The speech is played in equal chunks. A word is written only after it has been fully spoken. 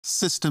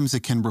Systems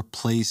that can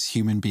replace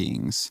human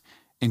beings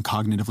in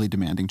cognitively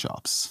demanding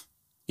jobs.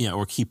 Yeah,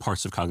 or key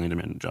parts of cognitive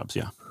demanding jobs,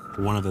 yeah.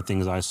 One of the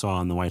things I saw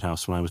in the White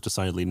House when I was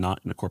decidedly not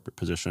in a corporate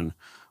position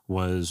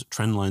was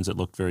trend lines that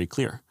looked very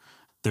clear.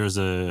 There's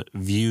a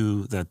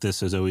view that this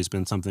has always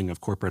been something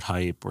of corporate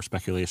hype or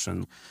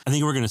speculation. I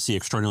think we're going to see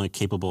extraordinarily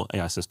capable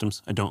AI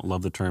systems. I don't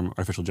love the term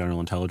artificial general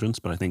intelligence,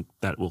 but I think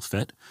that will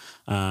fit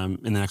in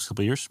the next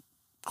couple of years,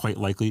 quite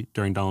likely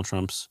during Donald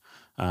Trump's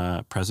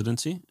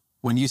presidency.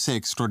 When you say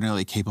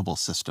extraordinarily capable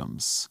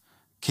systems,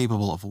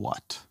 capable of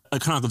what? A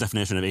canonical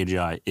definition of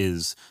AGI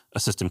is a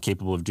system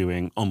capable of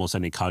doing almost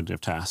any cognitive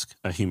task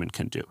a human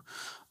can do.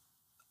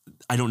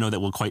 I don't know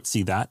that we'll quite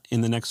see that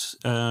in the next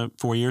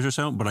 4 years or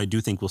so, but I do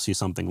think we'll see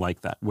something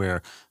like that,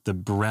 where the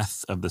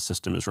breadth of the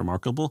system is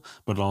remarkable,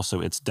 but also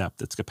its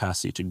depth, its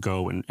capacity to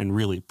go and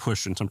really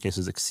push, in some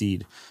cases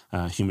exceed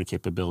human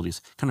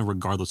capabilities, kind of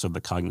regardless of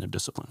the cognitive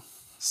discipline.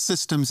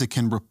 Systems that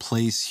can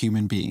replace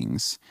human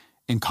beings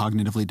in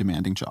cognitively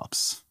demanding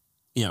jobs.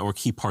 Yeah, or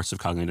key parts of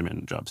cognitive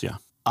demanding jobs, yeah.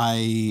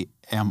 I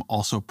am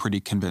also pretty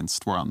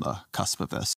convinced we're on the cusp of this.